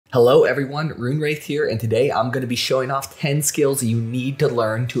Hello everyone, RuneWraith here, and today I'm going to be showing off 10 skills you need to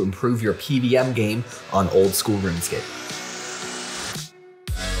learn to improve your PvM game on old school RuneScape.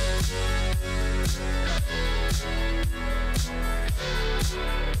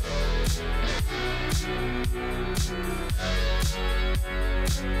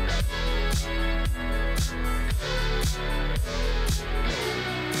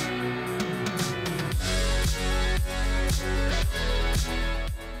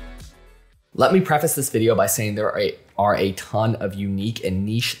 Let me preface this video by saying there are a ton of unique and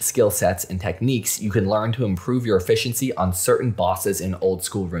niche skill sets and techniques you can learn to improve your efficiency on certain bosses in old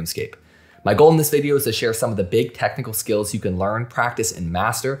school RuneScape. My goal in this video is to share some of the big technical skills you can learn, practice, and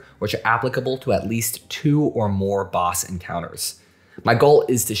master, which are applicable to at least 2 or more boss encounters. My goal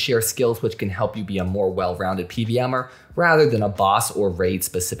is to share skills which can help you be a more well-rounded PvMer rather than a boss or raid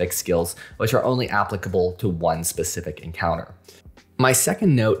specific skills which are only applicable to one specific encounter. My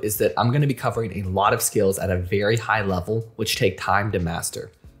second note is that I'm going to be covering a lot of skills at a very high level, which take time to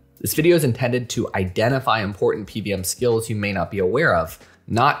master. This video is intended to identify important PvM skills you may not be aware of,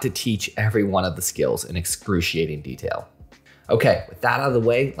 not to teach every one of the skills in excruciating detail. Okay, with that out of the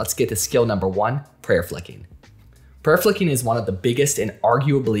way, let's get to skill number 1, prayer flicking. Prayer flicking is one of the biggest and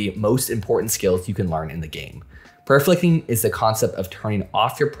arguably most important skills you can learn in the game. Prayer flicking is the concept of turning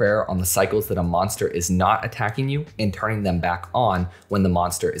off your prayer on the cycles that a monster is not attacking you and turning them back on when the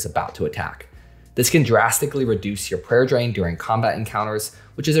monster is about to attack. This can drastically reduce your prayer drain during combat encounters,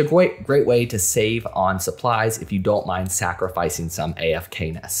 which is a great way to save on supplies if you don't mind sacrificing some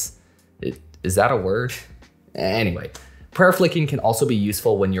AFK-ness. Is that a word? Anyway, prayer flicking can also be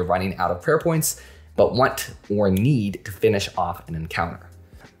useful when you're running out of prayer points, but want or need to finish off an encounter.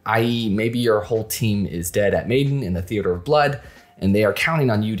 I.e., maybe your whole team is dead at Maiden in the Theater of Blood, and they are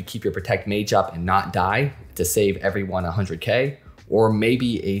counting on you to keep your Protect Mage up and not die to save everyone 100k, or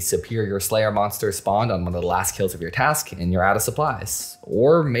maybe a superior Slayer monster spawned on one of the last kills of your task and you're out of supplies.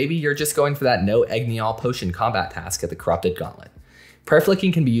 Or maybe you're just going for that no Egnial potion combat task at the Corrupted Gauntlet. Prayer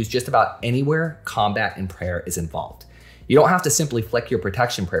flicking can be used just about anywhere combat and prayer is involved. You don't have to simply flick your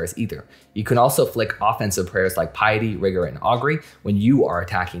protection prayers either. You can also flick offensive prayers like Piety, Rigor, and Augury when you are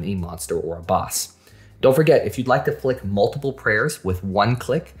attacking a monster or a boss. Don't forget, if you'd like to flick multiple prayers with one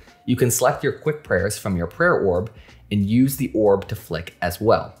click, you can select your quick prayers from your prayer orb and use the orb to flick as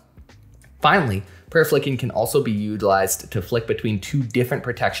well. Finally, prayer flicking can also be utilized to flick between 2 different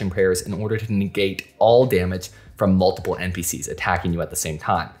protection prayers in order to negate all damage from multiple NPCs attacking you at the same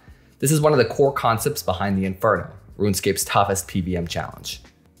time. This is one of the core concepts behind the Inferno, RuneScape's toughest PvM challenge.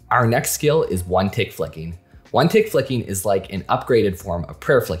 Our next skill is one-tick flicking. One-tick flicking is like an upgraded form of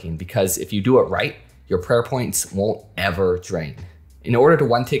prayer flicking because if you do it right, your prayer points won't ever drain. In order to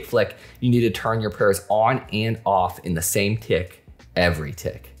one-tick flick, you need to turn your prayers on and off in the same tick every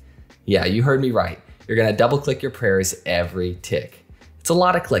tick. Yeah, you heard me right. You're gonna double-click your prayers every tick. It's a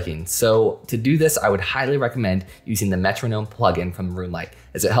lot of clicking, so to do this, I would highly recommend using the Metronome plugin from RuneLite,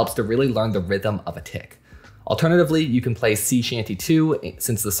 as it helps to really learn the rhythm of a tick. Alternatively, you can play Sea Shanty 2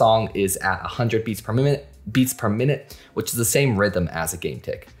 since the song is at 100 beats per minute, which is the same rhythm as a game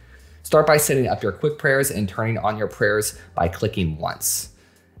tick. Start by setting up your quick prayers and turning on your prayers by clicking once.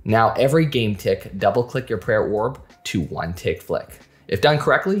 Now, every game tick, double click your prayer orb to one-tick flick. If done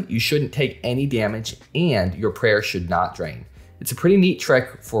correctly, you shouldn't take any damage and your prayer should not drain. It's a pretty neat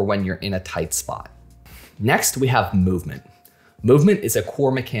trick for when you're in a tight spot. Next, we have movement. Movement is a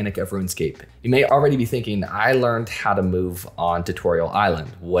core mechanic of RuneScape. You may already be thinking, I learned how to move on Tutorial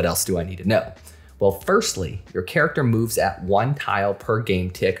Island. What else do I need to know? Well, firstly, your character moves at 1 tile per game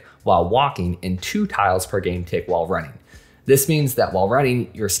tick while walking and 2 tiles per game tick while running. This means that while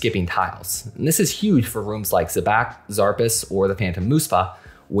running, you're skipping tiles. And this is huge for rooms like Zabak, Zarpus, or the Phantom Musfa,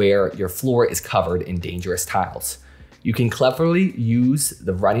 where your floor is covered in dangerous tiles. You can cleverly use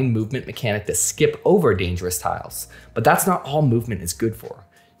the running movement mechanic to skip over dangerous tiles, but that's not all movement is good for.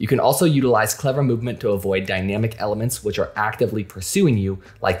 You can also utilize clever movement to avoid dynamic elements which are actively pursuing you,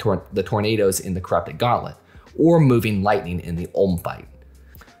 like the tornadoes in the Corrupted Gauntlet, or moving lightning in the Ulm fight.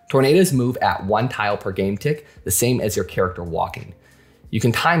 Tornadoes move at 1 tile per game tick, the same as your character walking. You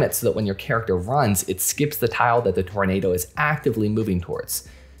can time it so that when your character runs, it skips the tile that the tornado is actively moving towards.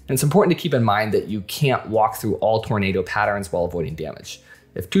 And it's important to keep in mind that you can't walk through all tornado patterns while avoiding damage.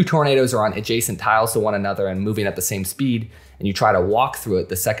 If 2 tornadoes are on adjacent tiles to one another and moving at the same speed, and you try to walk through it,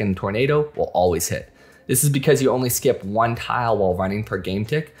 the second tornado will always hit. This is because you only skip 1 tile while running per game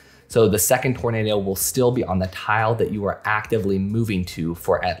tick, so the second tornado will still be on the tile that you are actively moving to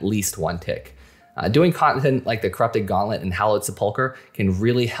for at least 1 tick. Doing content like the Corrupted Gauntlet and Hallowed Sepulchre can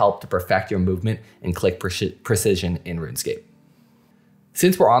really help to perfect your movement and click precision in RuneScape.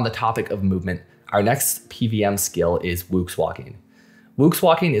 Since we're on the topic of movement, our next PvM skill is Wuchs walking. Wuchs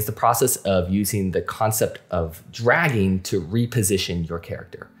walking is the process of using the concept of dragging to reposition your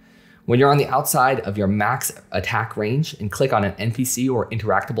character. When you're on the outside of your max attack range and click on an NPC or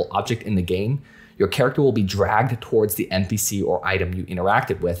interactable object in the game, your character will be dragged towards the NPC or item you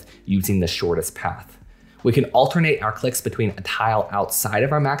interacted with using the shortest path. We can alternate our clicks between a tile outside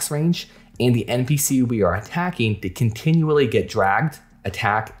of our max range and the NPC we are attacking to continually get dragged,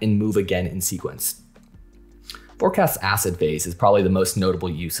 attack, and move again in sequence. Forecast's acid phase is probably the most notable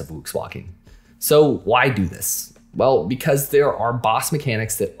use of Wuchs walking. So why do this? Well, because there are boss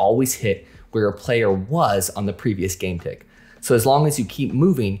mechanics that always hit where a player was on the previous game tick. So as long as you keep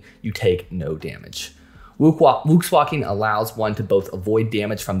moving, you take no damage. Wuchs walking allows one to both avoid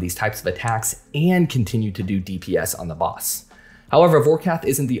damage from these types of attacks and continue to do DPS on the boss. However, Vorkath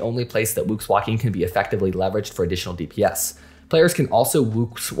isn't the only place that Wuchs walking can be effectively leveraged for additional DPS. Players can also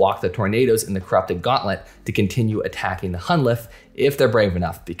Wuchs walk the tornadoes in the Corrupted Gauntlet to continue attacking the Hunlith if they're brave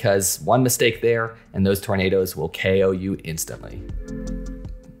enough, because one mistake there and those tornadoes will KO you instantly.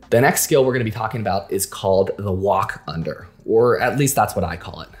 The next skill we're going to be talking about is called the Walk Under, or at least that's what I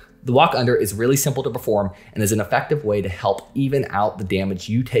call it. The Walk Under is really simple to perform and is an effective way to help even out the damage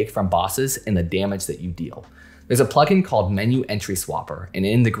you take from bosses and the damage that you deal. There's a plugin called Menu Entry Swapper, and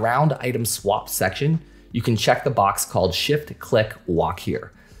in the ground item swap section, you can check the box called Shift, Click, Walk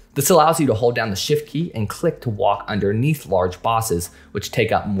Here. This allows you to hold down the Shift key and click to walk underneath large bosses, which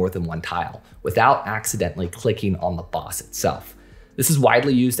take up more than one tile, without accidentally clicking on the boss itself. This is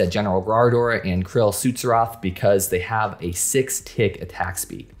widely used at General Grardor and Krill Sutzeroth because they have a 6-tick attack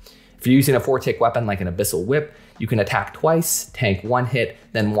speed. If you're using a 4-tick weapon like an Abyssal Whip, you can attack twice, tank one hit,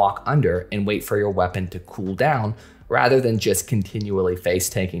 then walk under and wait for your weapon to cool down, rather than just continually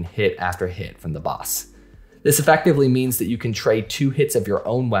face-tanking hit after hit from the boss. This effectively means that you can trade 2 hits of your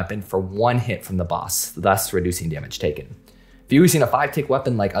own weapon for 1 hit from the boss, thus reducing damage taken. If you're using a 5-tick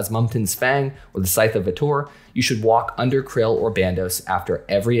weapon like Osmumten's Fang or the Scythe of Vitor, you should walk under Krill or Bandos after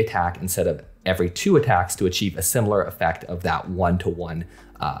every attack instead of every 2 attacks to achieve a similar effect of that 1-to-1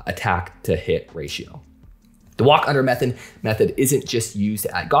 attack to hit ratio. The walk under method isn't just used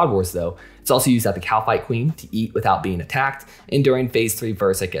at God Wars though, it's also used at the Cowfight Queen to eat without being attacked, and during Phase 3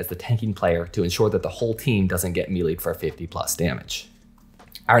 Versic as the tanking player to ensure that the whole team doesn't get meleeed for 50+ damage.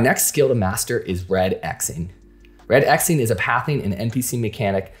 Our next skill to master is Red Xing. Red Xing is a pathing and NPC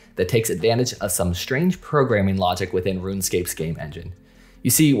mechanic that takes advantage of some strange programming logic within RuneScape's game engine. You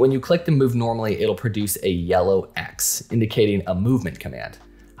see, when you click to move normally, it'll produce a yellow X, indicating a movement command.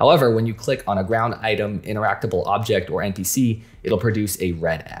 However, when you click on a ground item, interactable object, or NPC, it'll produce a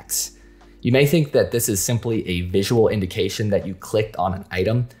red X. You may think that this is simply a visual indication that you clicked on an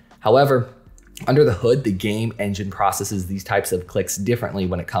item. However, under the hood, the game engine processes these types of clicks differently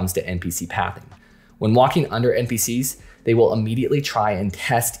when it comes to NPC pathing. When walking under NPCs, they will immediately try and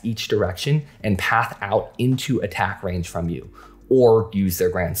test each direction and path out into attack range from you, or use their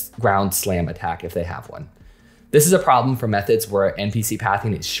ground slam attack if they have one. This is a problem for methods where NPC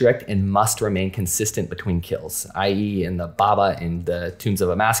pathing is strict and must remain consistent between kills, i.e. in the Baba in the Tombs of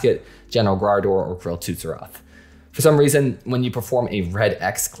Amasket, General Grardor, or Krill Sutzeroth. For some reason, when you perform a red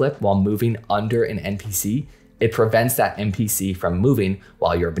X clip while moving under an NPC, it prevents that NPC from moving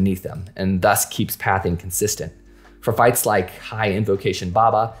while you're beneath them, and thus keeps pathing consistent. For fights like High Invocation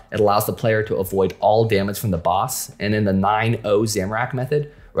Baba, it allows the player to avoid all damage from the boss, and in the 9-0 Zamrak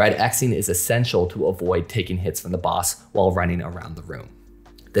method, Red Xing is essential to avoid taking hits from the boss while running around the room.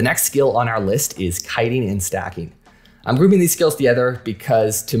 The next skill on our list is kiting and stacking. I'm grouping these skills together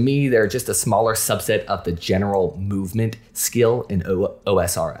because to me, they're just a smaller subset of the general movement skill in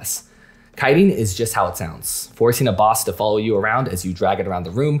OSRS. Kiting is just how it sounds, forcing a boss to follow you around as you drag it around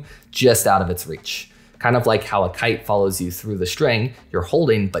the room just out of its reach. Kind of like how a kite follows you through the string you're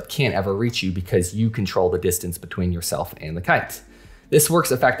holding but can't ever reach you because you control the distance between yourself and the kite. This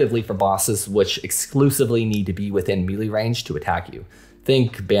works effectively for bosses which exclusively need to be within melee range to attack you.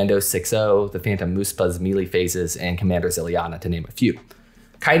 Think Bandos 6-0, the Phantom Muspa's melee phases, and Commander Ziliana, to name a few.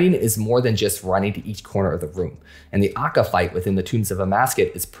 Kiting is more than just running to each corner of the room, and the Akka fight within the Tombs of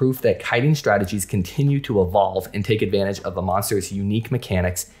Amasket is proof that kiting strategies continue to evolve and take advantage of the monster's unique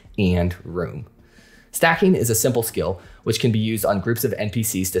mechanics and room. Stacking is a simple skill which can be used on groups of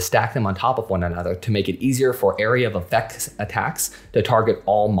NPCs to stack them on top of one another to make it easier for area of effect attacks to target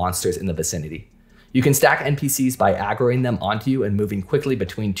all monsters in the vicinity. You can stack NPCs by aggroing them onto you and moving quickly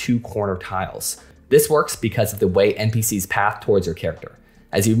between 2 corner tiles. This works because of the way NPCs path towards your character.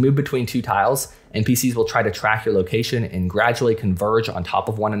 As you move between two tiles, NPCs will try to track your location and gradually converge on top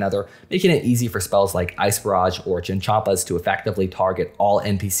of one another, making it easy for spells like Ice Barrage or Chinchompas to effectively target all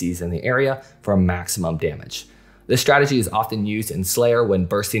NPCs in the area for maximum damage. This strategy is often used in Slayer when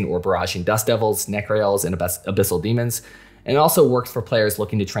bursting or barraging Dust Devils, Necraels, and Abyssal Demons, and it also works for players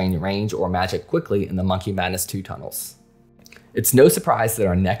looking to train range or magic quickly in the Monkey Madness 2 tunnels. It's no surprise that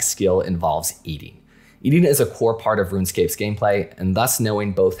our next skill involves eating. Eating is a core part of RuneScape's gameplay, and thus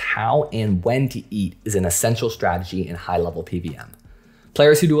knowing both how and when to eat is an essential strategy in high-level PvM.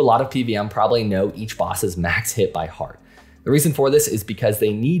 Players who do a lot of PvM probably know each boss's max hit by heart. The reason for this is because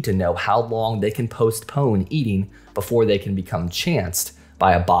they need to know how long they can postpone eating before they can become chanced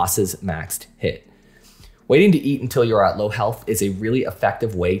by a boss's maxed hit. Waiting to eat until you're at low health is a really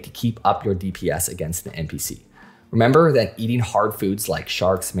effective way to keep up your DPS against the NPC. Remember that eating hard foods like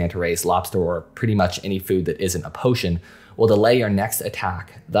sharks, manta rays, lobster, or pretty much any food that isn't a potion will delay your next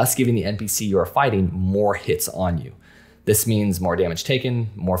attack, thus giving the NPC you are fighting more hits on you. This means more damage taken,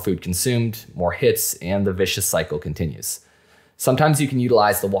 more food consumed, more hits, and the vicious cycle continues. Sometimes you can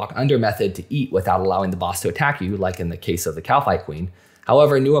utilize the walk under method to eat without allowing the boss to attack you, like in the case of the Cowfight Queen.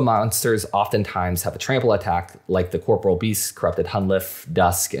 However, newer monsters oftentimes have a trample attack like the Corporal Beasts, Corrupted Hunlif,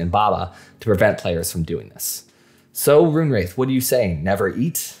 Dusk, and Baba to prevent players from doing this. So Runewraith, what are you saying? Never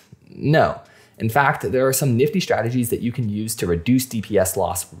eat? No. In fact, there are some nifty strategies that you can use to reduce DPS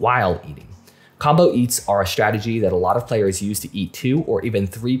loss while eating. Combo eats are a strategy that a lot of players use to eat 2 or even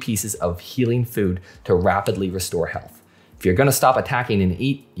 3 pieces of healing food to rapidly restore health. If you're going to stop attacking and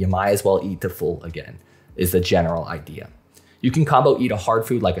eat, you might as well eat to full again, is the general idea. You can combo eat a hard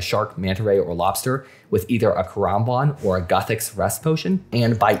food like a shark, manta ray, or lobster with either a Karambwan or a Guthix rest potion.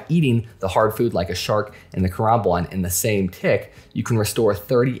 And by eating the hard food like a shark and the Karambwan in the same tick, you can restore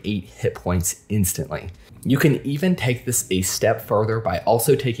 38 hit points instantly. You can even take this a step further by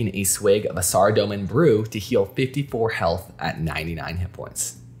also taking a swig of a Saradomin brew to heal 54 health at 99 hit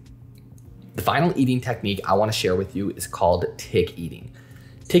points. The final eating technique I want to share with you is called tick eating.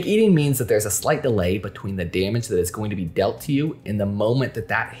 Tick eating means that there's a slight delay between the damage that is going to be dealt to you and the moment that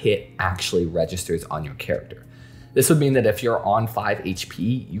that hit actually registers on your character. This would mean that if you're on 5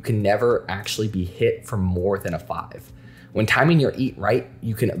 HP, you can never actually be hit for more than a 5. When timing your eat right,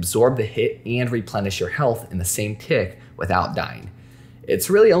 you can absorb the hit and replenish your health in the same tick without dying. It's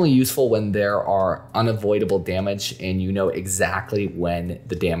really only useful when there are unavoidable damage and you know exactly when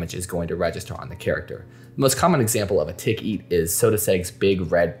the damage is going to register on the character. The most common example of a tick eat is Sodaseg's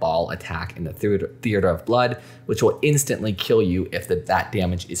big red ball attack in the Theater of Blood, which will instantly kill you if that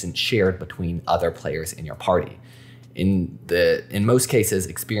damage isn't shared between other players in your party. In most cases,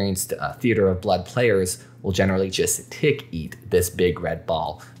 experienced Theater of Blood players will generally just tick eat this big red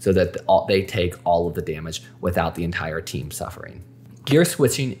ball so that they take all of the damage without the entire team suffering. Gear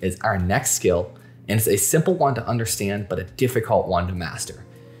switching is our next skill, and it's a simple one to understand but a difficult one to master.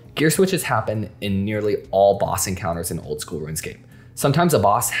 Gear switches happen in nearly all boss encounters in old school RuneScape. Sometimes a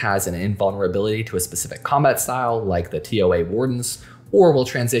boss has an invulnerability to a specific combat style, like the TOA Wardens, or will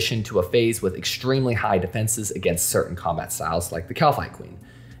transition to a phase with extremely high defenses against certain combat styles, like the Cowfight Queen.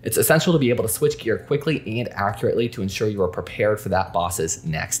 It's essential to be able to switch gear quickly and accurately to ensure you are prepared for that boss's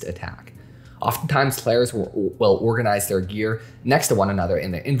next attack. Oftentimes, players will organize their gear next to one another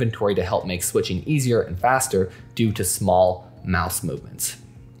in their inventory to help make switching easier and faster due to small mouse movements.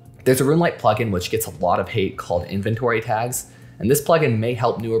 There's a RuneLite plugin which gets a lot of hate called Inventory Tags, and this plugin may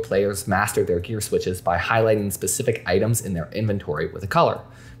help newer players master their gear switches by highlighting specific items in their inventory with a color.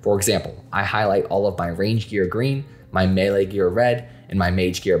 For example, I highlight all of my range gear green, my melee gear red, and my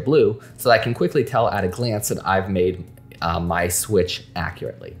mage gear blue so that I can quickly tell at a glance that I've made my switch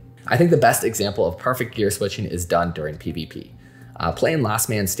accurately. I think the best example of perfect gear switching is done during PvP. Playing Last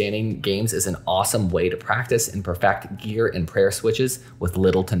Man Standing games is an awesome way to practice and perfect gear and prayer switches with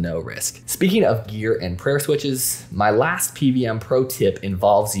little to no risk. Speaking of gear and prayer switches, my last PvM pro tip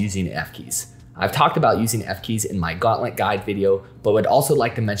involves using F keys. I've talked about using F keys in my Gauntlet guide video, but would also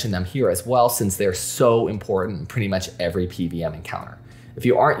like to mention them here as well since they're so important in pretty much every PvM encounter. If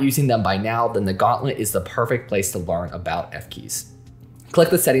you aren't using them by now, then the Gauntlet is the perfect place to learn about F keys. Click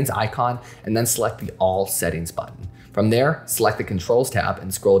the settings icon and then select the All Settings button. From there, select the Controls tab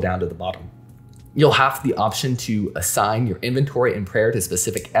and scroll down to the bottom. You'll have the option to assign your inventory and prayer to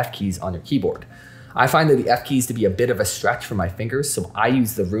specific F keys on your keyboard. I find that the F keys to be a bit of a stretch for my fingers, so I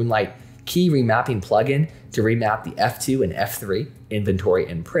use the RuneLite key remapping plugin to remap the F2 and F3 inventory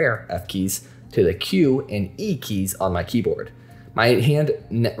and prayer F keys to the Q and E keys on my keyboard. My hand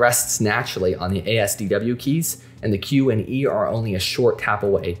rests naturally on the ASDW keys, and the Q and E are only a short tap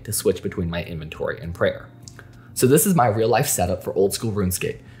away to switch between my inventory and prayer. So this is my real life setup for old school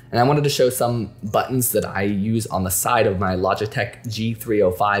RuneScape. And I wanted to show some buttons that I use on the side of my Logitech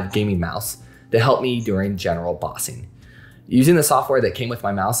G305 gaming mouse to help me during general bossing. Using the software that came with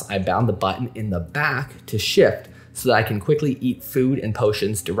my mouse, I bound the button in the back to shift so that I can quickly eat food and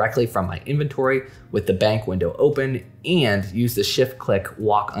potions directly from my inventory with the bank window open, and use the shift click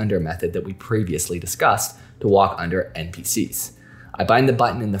walk under method that we previously discussed to walk under NPCs. I bind the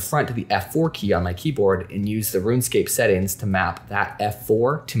button in the front to the F4 key on my keyboard and use the RuneScape settings to map that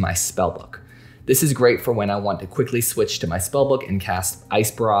F4 to my spellbook. This is great for when I want to quickly switch to my spellbook and cast Ice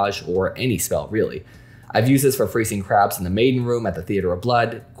Barrage or any spell really. I've used this for freezing crabs in the Maiden Room at the Theater of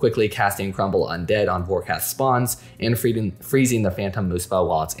Blood, quickly casting Crumble Undead on Vorcast spawns, and freezing the Phantom Moospa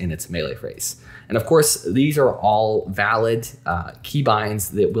while it's in its melee phase. And of course, these are all valid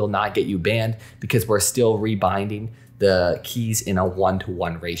keybinds that will not get you banned because we're still rebinding the keys in a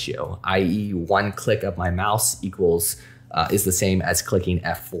 1-to-1 ratio, i.e. one click of my mouse is the same as clicking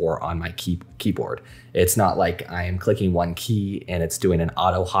F4 on my keyboard. It's not like I am clicking one key and it's doing an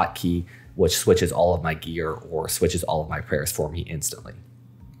auto hotkey which switches all of my gear or switches all of my prayers for me instantly.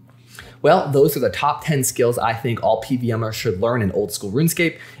 Well, those are the top 10 skills I think all PvMers should learn in old school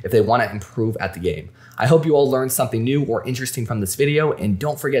RuneScape if they want to improve at the game. I hope you all learned something new or interesting from this video, and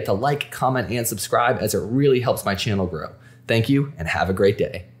don't forget to like, comment, and subscribe as it really helps my channel grow. Thank you and have a great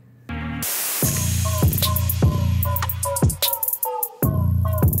day.